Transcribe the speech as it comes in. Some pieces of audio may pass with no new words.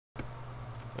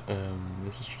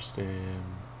This is just a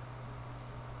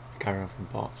carry on from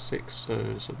part 6, so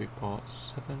this will be part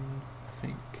 7, I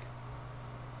think.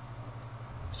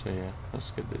 So yeah,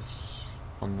 let's get this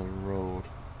on the road.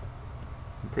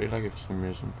 I'm pretty laggy for some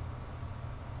reason.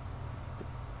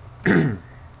 I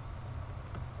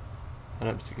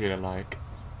don't particularly like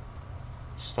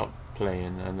stop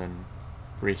playing and then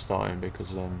restarting,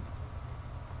 because then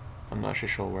I'm not actually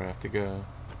sure where I have to go,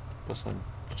 plus I'm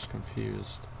just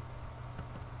confused.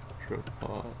 Drill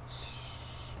parts.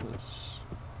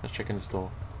 Let's check in the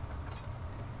store.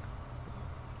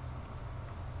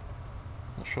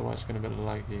 Not sure why it's going to be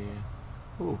laggy.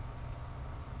 Ooh.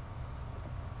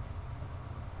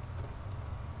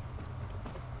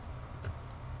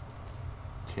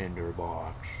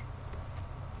 Tinderbox.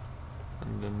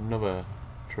 And another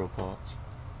drill parts.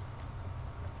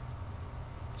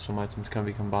 Some items can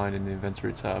be combined in the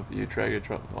inventory tab. You drag and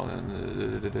drop on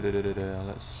and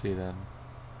let's see then.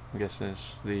 I'm guessing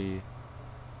it's the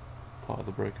part of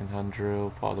the broken hand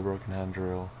drill,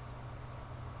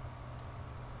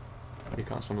 You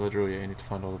can't assemble the drill yet, you need to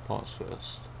find all the parts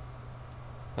first.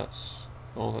 That's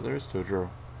all that there is to a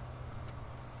drill.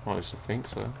 Well, I used to think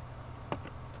so.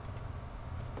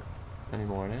 Any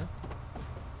more in here?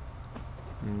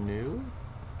 No?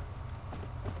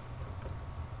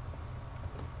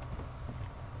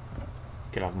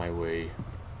 Get out of my way.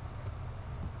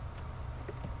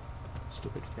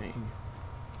 Stupid thing.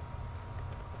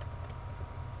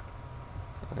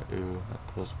 Ooh,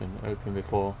 that door's been open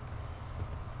before.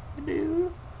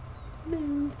 No.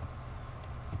 No.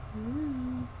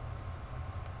 No.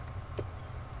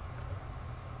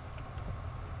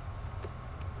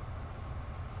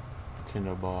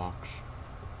 Tinder box.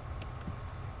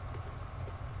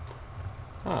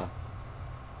 Ah.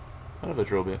 Another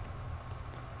drill bit.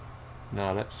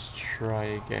 Now let's try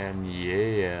again.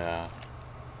 Yeah.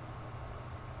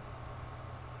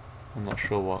 I'm not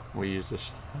sure what we use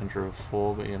this hand drill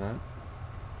for, but you know.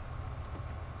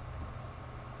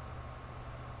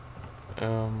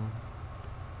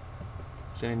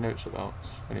 Is there any notes about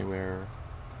anywhere?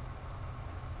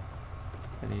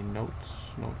 Any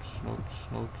notes? Notes?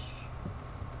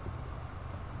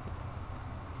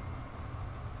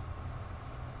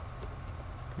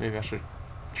 Maybe I should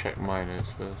check my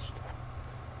notes first.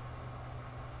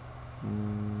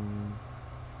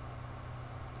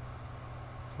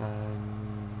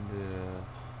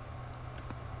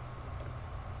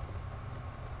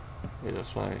 It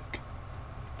looks like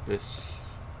this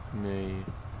may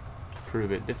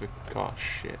prove it difficult. Oh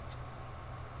shit.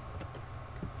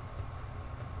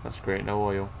 That's great, no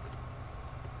oil.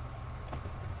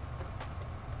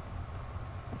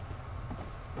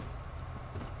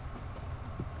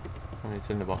 How many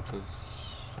tinder boxes?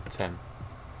 10.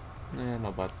 Yeah,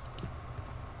 not bad.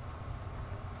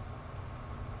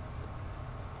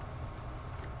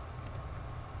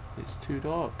 It's too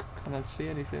dark, can't see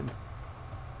anything.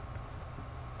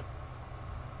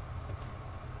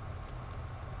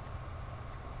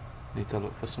 Need to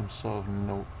look for some sort of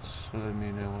notes, so let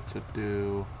me know what to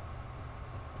do.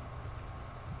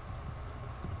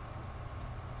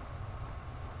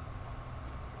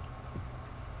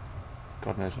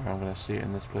 God knows where I'm going to see it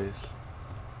in this place.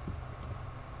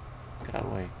 Get out of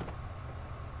the way.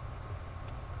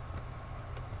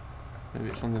 Maybe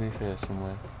it's underneath here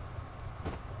somewhere.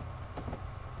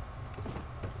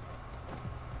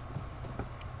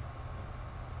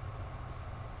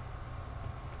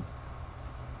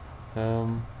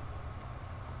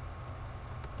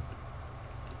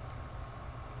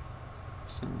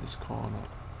 It's in this corner.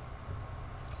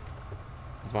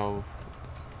 Valve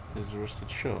is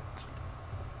rusted shut.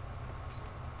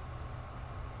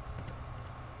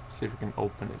 See if we can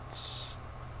open it.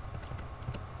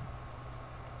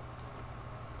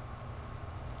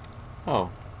 Oh.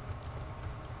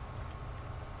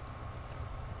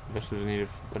 I guess we needed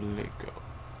for the Lego.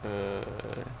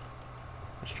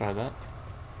 Let's try that.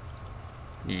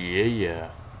 Yeah.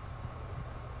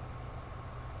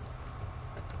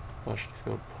 Partially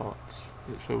filled pots.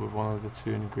 It's filled with one of the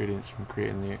 2 ingredients from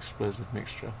creating the explosive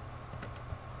mixture.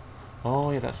 Oh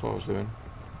yeah, that's what I was doing.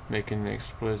 Making the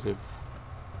explosive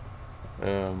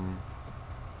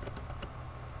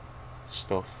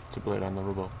stuff to blow down the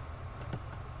rubble.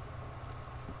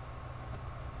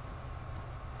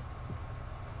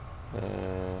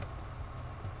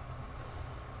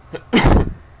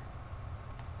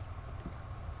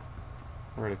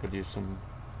 I really could use some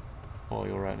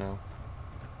oil right now.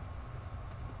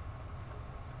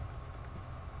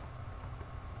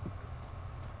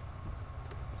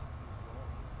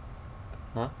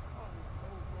 Huh?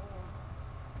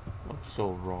 Oh,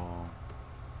 so wrong.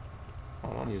 I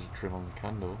don't use a trim on the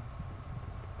candle.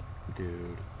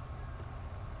 Dude.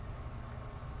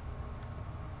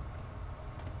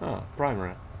 Ah,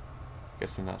 primary.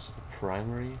 Guessing that's the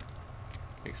primary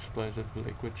explosive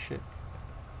liquid ship.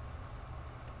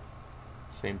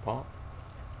 Same part.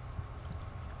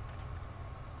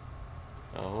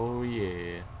 Oh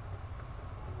yeah.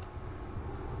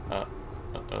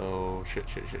 Uh-oh. Shit.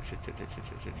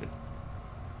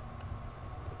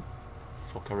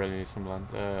 Fuck, I really need some land.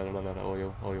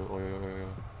 Oil.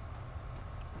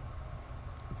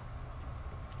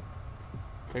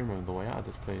 I don't remember the way out of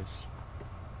this place.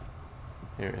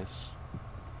 Here it is.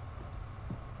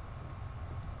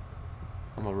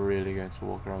 Am I really going to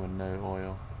walk around with no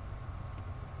oil?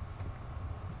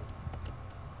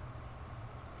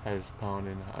 Head is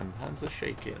pounding and hands are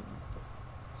shaking.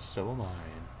 So am I.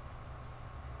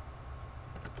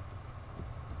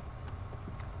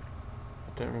 I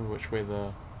don't remember which way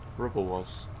the rubble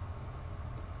was.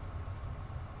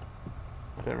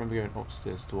 I don't remember going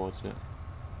upstairs towards it.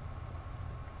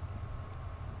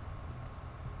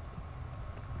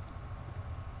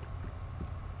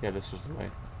 Yeah, this was the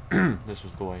way. This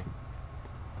was the way.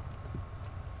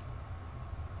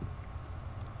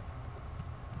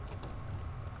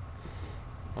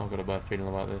 I've got a bad feeling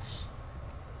about this.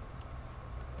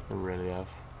 I really have.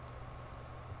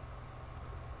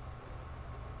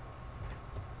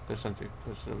 There's something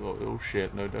close to the... Oh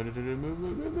shit, no, don't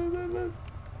move.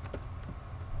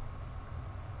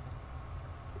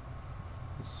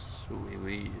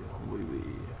 Wee.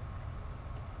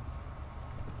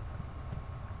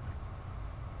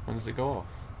 When does it go off?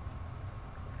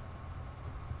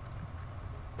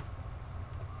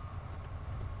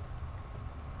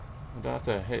 I don't have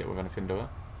to hit it with anything, do I?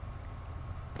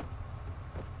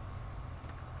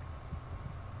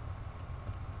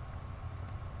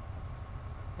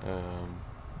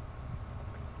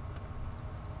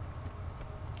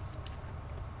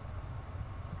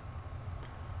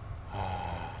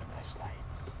 Nice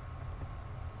lights.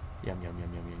 Yum.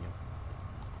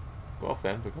 Go off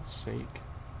then, for God's sake.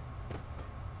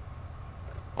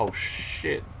 Oh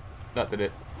shit, that did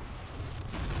it.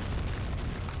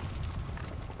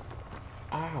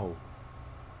 Ow.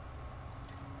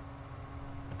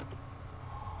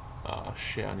 Oh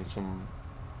shit, I need some...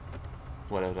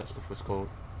 whatever that stuff was called.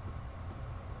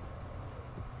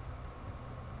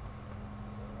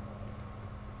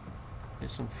 Need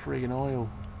some friggin' oil.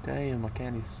 Damn, I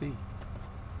can't even see.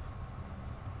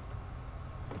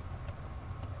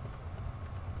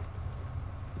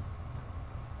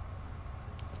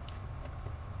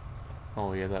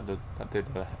 Oh yeah, that did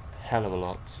a hell of a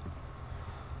lot.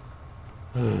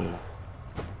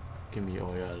 Give me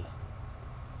oil.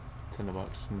 $10.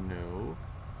 No.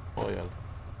 Oil.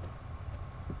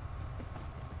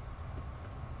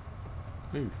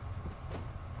 Move.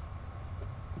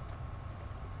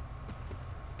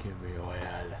 Give me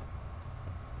oil.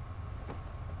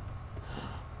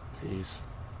 Please.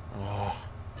 Ah.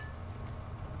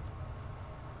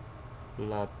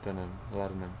 Laudanum.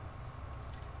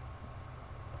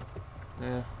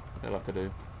 Yeah, that'll have to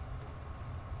do.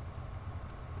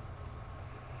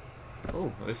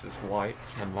 Oh, this is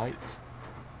white and light.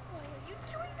 Why are you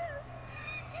doing this?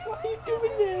 Why are you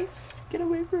doing this? Get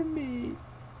away from me.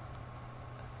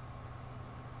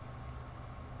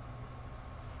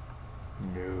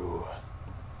 No.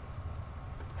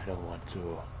 I don't want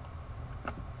to.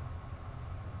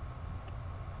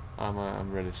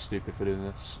 I'm really stupid for doing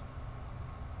this.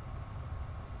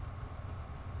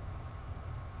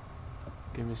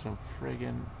 Give me some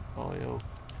friggin' oil.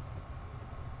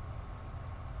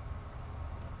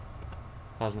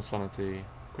 How's my sanity?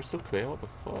 Crystal clear? What the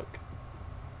fuck?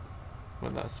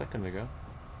 Went that a second ago.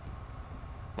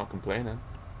 Not complaining.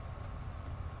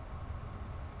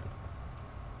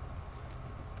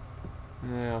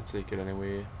 Yeah, I'll take it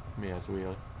anyway. Me as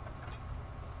well.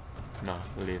 Nah,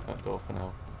 leave that door for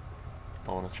now.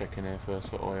 I want to check in here first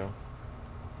for oil.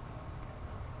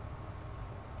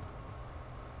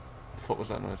 What was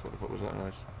that noise? What the fuck was that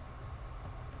noise?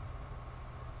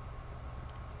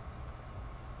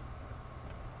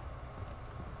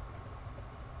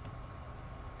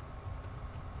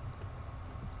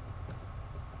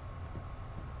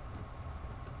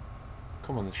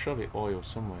 Come on, there's surely oil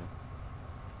somewhere.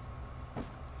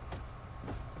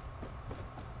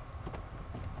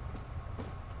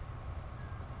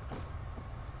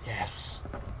 Yes!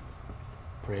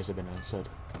 Prayers have been answered.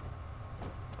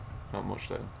 Not much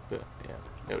though, but yeah,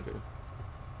 it'll do.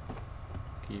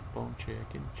 Keep on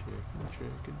checking.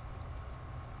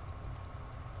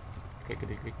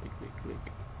 Clickety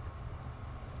click.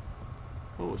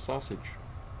 Oh, a sausage.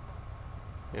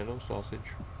 Hello,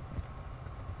 sausage.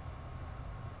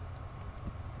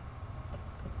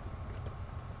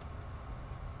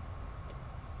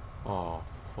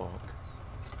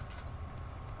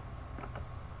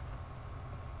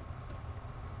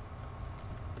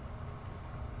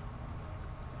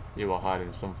 You are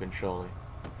hiding something, surely.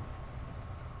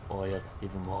 Oh yeah,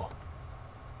 even more.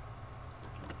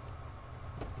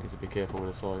 Need to be careful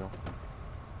with the soil.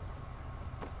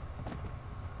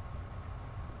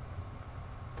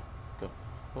 The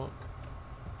fuck?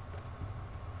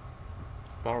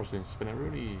 Barrel's been spinning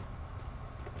really.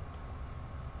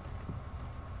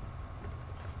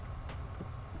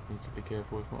 Need to be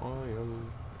careful with my oil.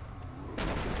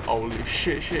 Holy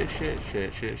shit, shit, shit,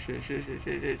 shit, shit, shit, shit, shit,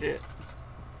 shit, shit, shit.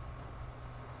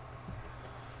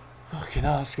 Fucking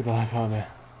hell, that's good life out there.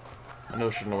 I know I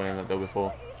shouldn't have went in that door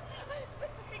before.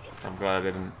 I'm glad I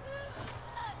didn't.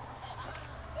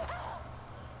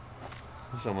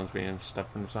 Someone's being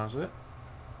stuck from the sounds of it.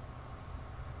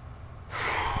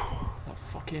 That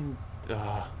fucking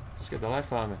scared the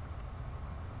life out of me.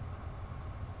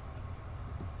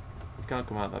 You can't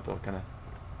come out that door, can I?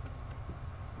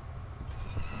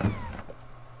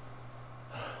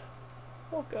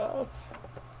 Fuck off.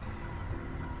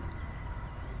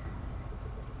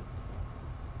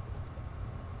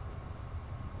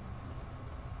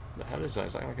 The hell is that?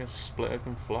 It's like a split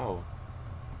open flower.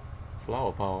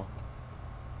 Flower power.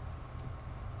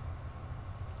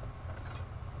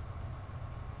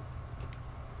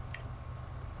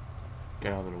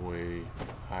 Get out of the way.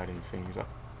 Hiding things up.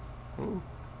 Ooh.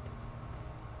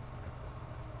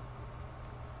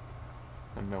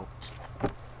 A note.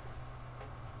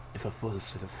 If a full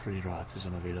set of 3 rods is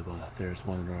unavailable, there is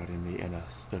 1 rod in the inner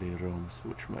study rooms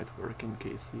which might work in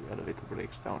case the elevator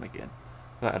breaks down again.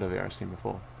 That elevator I've seen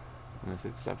before. Unless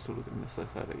it's absolutely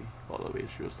necessary,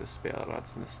 always use the spare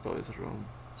rods in the storage room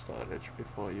storage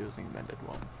before using mended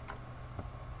one.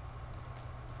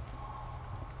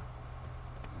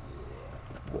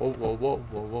 Whoa, whoa, whoa,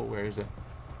 whoa, whoa, where is it?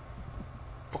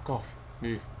 Fuck off,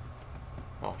 move.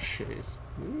 Oh shit, it is.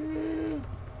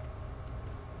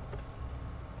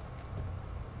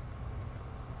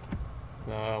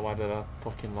 No, why did I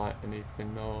fucking light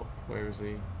anything up? Where is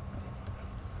he?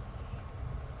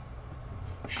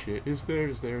 Shit, is there?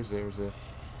 Don't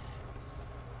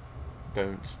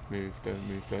move, don't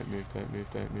move, don't move, don't move,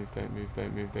 don't move, don't move,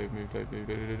 don't move, don't move,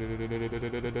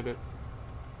 don't move.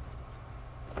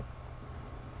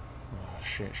 Oh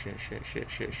shit, shit, shit, shit,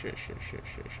 shit, shit, shit, shit,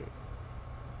 shit, shit.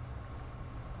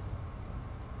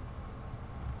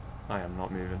 I am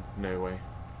not moving, no way.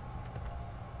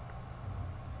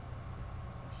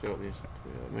 Still got these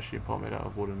machine part made out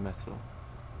of wood and metal.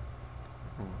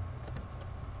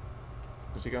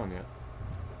 Has he gone yet?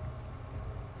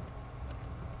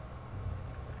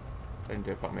 Don't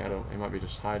dip at me, he might be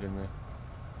just hiding there.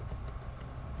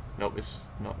 Nope, it's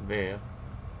not there.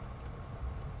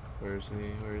 Where is he?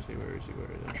 Where is he? Where is he? Where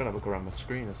is he? I'm trying to look around my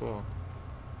screen as well.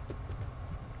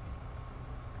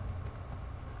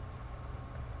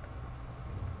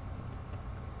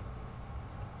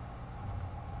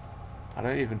 I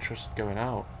don't even trust going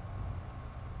out.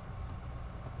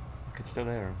 I can still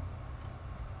hear him.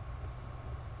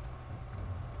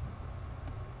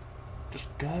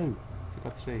 Just go, for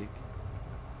God's sake.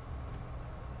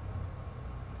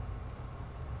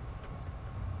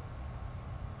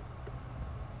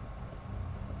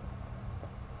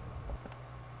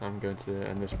 I'm going to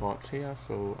end this part here,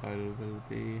 so I will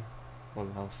be, well,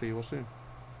 I'll see you all soon.